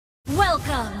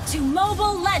Welcome to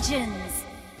Mobile Legends!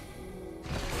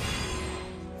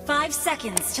 5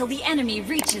 seconds till the enemy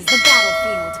reaches the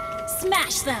battlefield.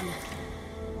 Smash them!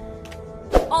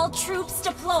 All troops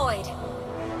deployed!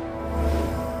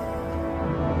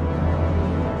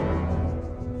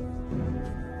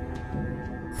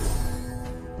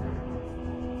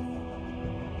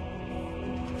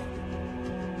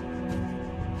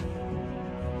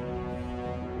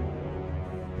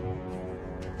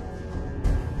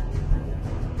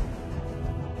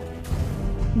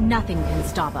 Nothing can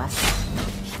stop us.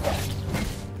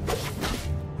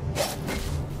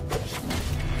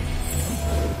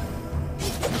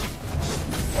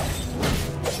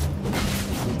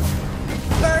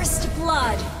 First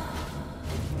blood!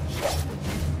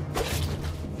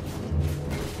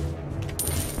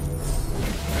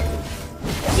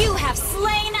 You have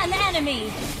slain an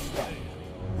enemy!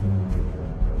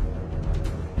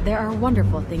 There are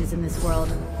wonderful things in this world,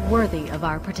 worthy of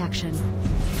our protection.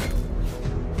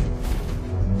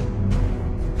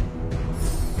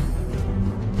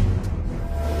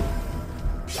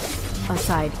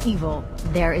 Aside evil,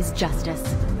 there is justice.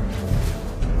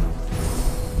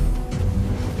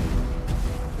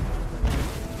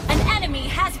 An enemy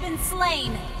has been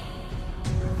slain!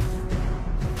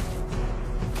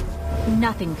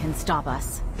 Nothing can stop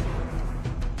us.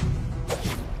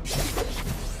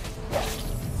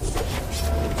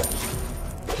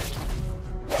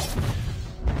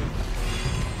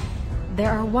 There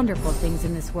are wonderful things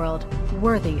in this world,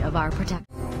 worthy of our protection.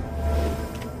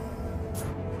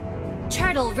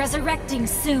 Turtle resurrecting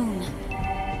soon.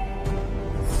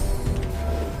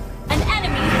 An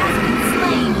enemy has been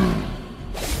slain.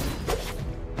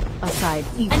 Aside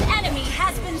evil. An enemy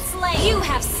has been slain. You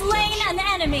have slain an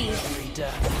enemy.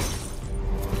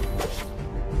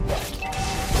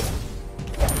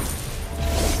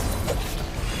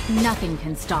 Nothing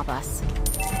can stop us.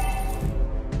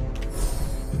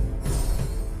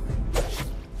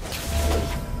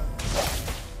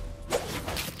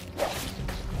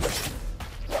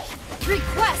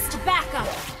 Request backup!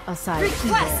 Aside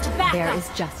Request evil, backup. there is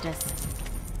justice.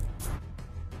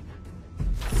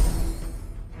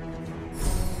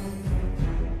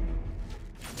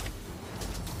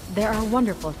 There are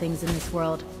wonderful things in this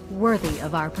world, worthy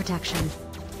of our protection.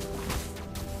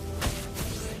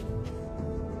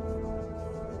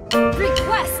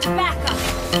 Request backup!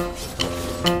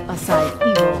 Aside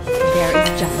evil, there is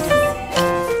justice.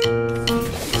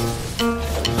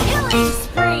 Killing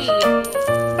spree!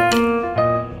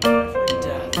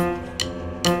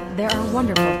 There are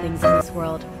wonderful things in this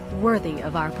world, worthy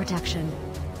of our protection.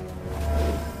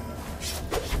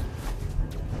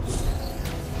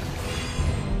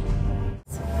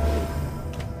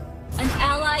 An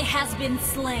ally has been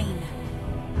slain.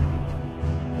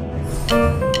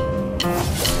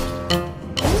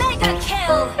 Mega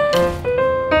kill!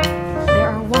 There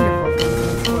are wonderful things in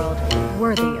this world,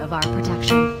 worthy of our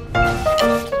protection.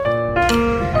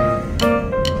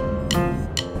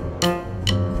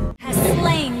 Has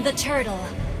slain the turtle.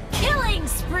 Killing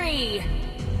spree!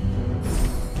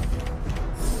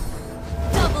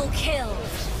 Double kill!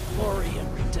 Glory and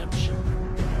redemption.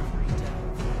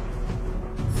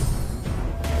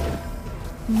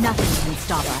 Nothing can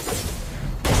stop us.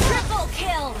 Triple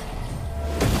kill!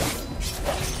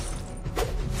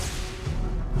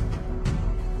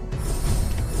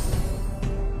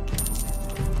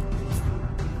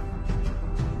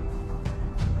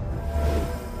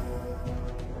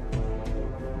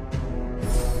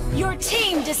 Your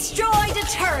team destroyed a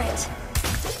turret!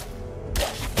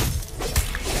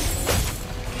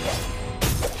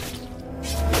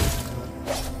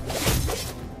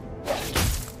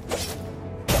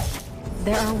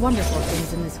 There are wonderful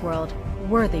things in this world,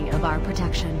 worthy of our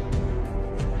protection.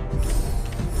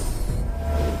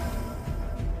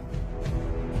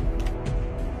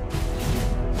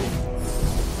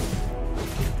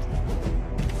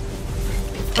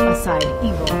 Aside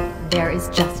evil, there is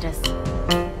justice.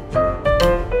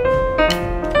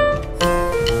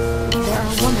 There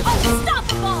are wonderful.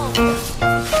 Unstoppable!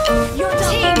 Your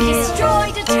team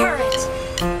destroyed a turret!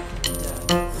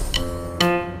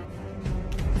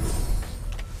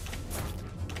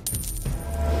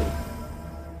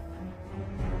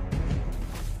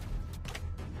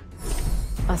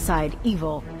 Aside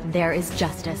evil, there is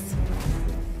justice.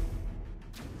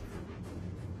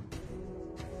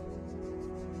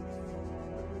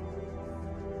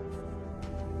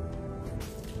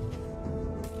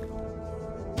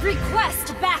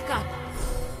 Request backup!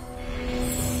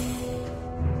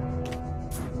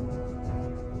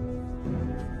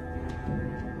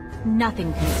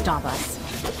 Nothing can stop us.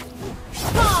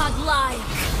 Godlike!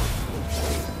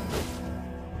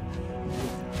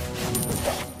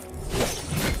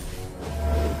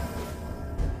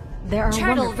 There are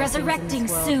Turtle wonderful things in resurrecting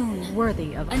this world soon.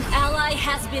 worthy of An ally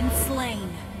has been slain.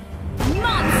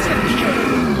 Monster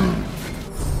kill!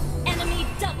 Enemy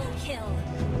double kill.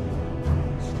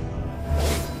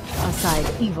 aside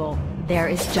evil, there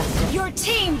is justice. Your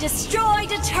team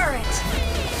destroyed a turret.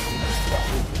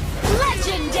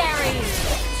 Legendary!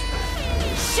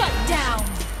 Shut down!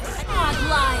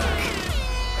 Godlike!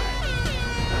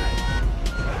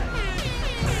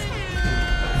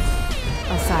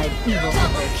 Aside evil,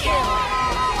 Double kill!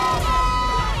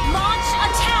 Launch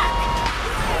attack!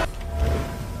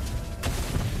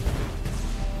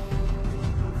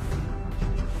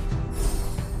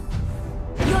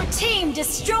 Your team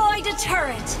destroyed a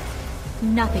turret!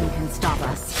 nothing can stop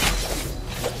us.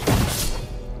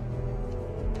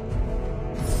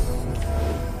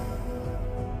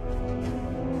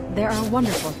 There are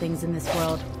wonderful things in this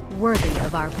world worthy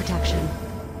of our protection.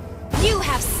 You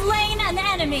have slain an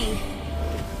enemy!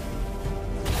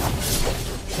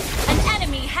 An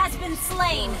enemy has been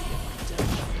slain!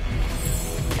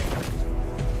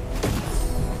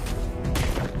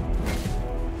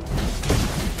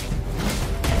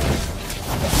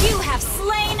 You have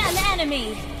slain an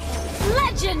enemy!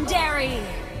 Legendary!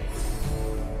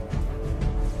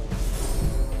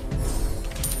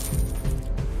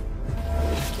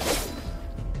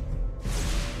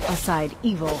 Aside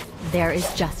evil, there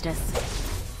is justice.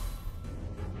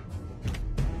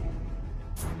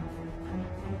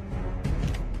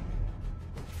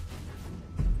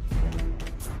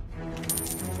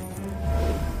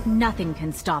 Nothing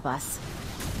can stop us.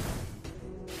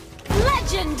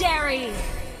 Legendary!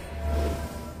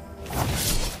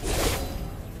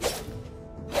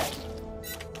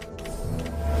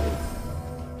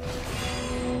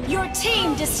 Your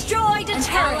team destroyed a turret!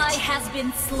 An ally has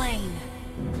been slain.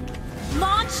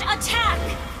 Launch attack!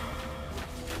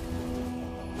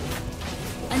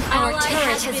 An ally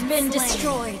has been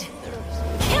destroyed.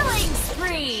 Killing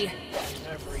spree!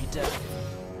 Every death.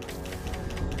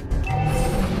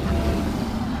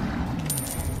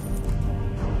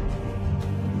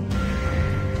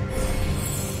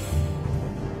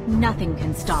 Nothing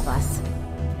can stop us.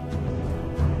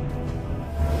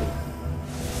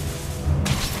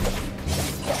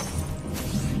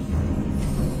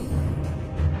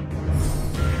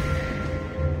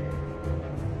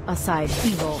 Aside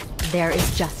evil, there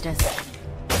is justice.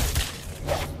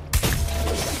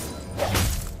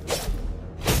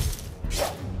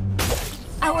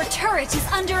 Our turret is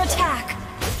under attack!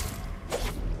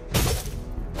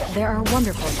 There are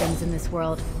wonderful things in this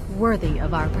world worthy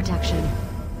of our protection.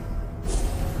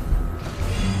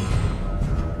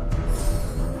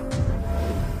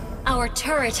 Our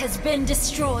turret has been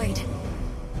destroyed.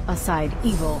 Aside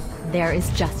evil, there is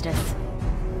justice.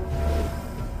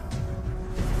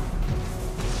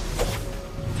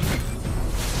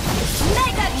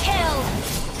 Mega kill!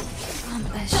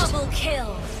 Double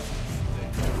kill!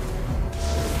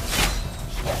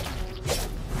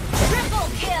 Triple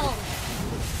kill!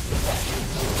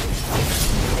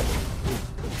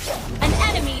 An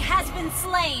enemy has been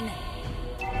slain!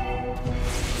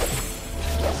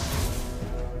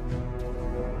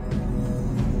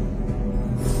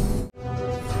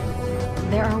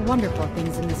 There are wonderful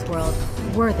things in this world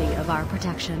worthy of our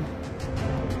protection.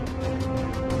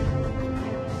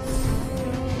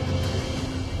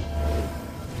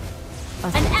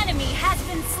 An enemy has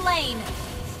been slain!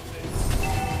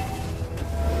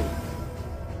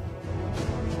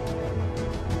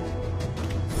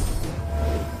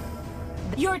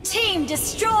 Your team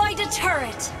destroyed a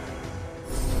turret!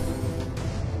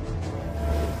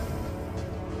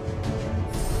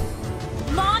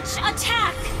 Launch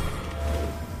attack!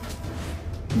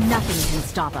 Nothing can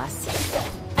stop us.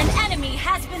 An enemy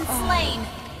has been slain!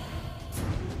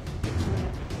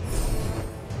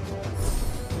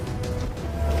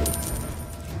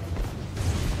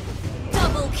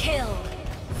 Double kill!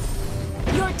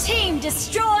 Your team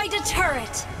destroyed a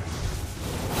turret!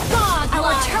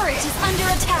 Our turret is under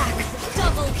attack!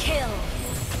 Double kill!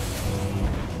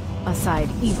 Aside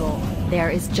evil, there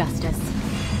is justice.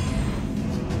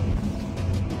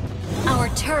 Our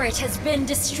turret has been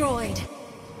destroyed.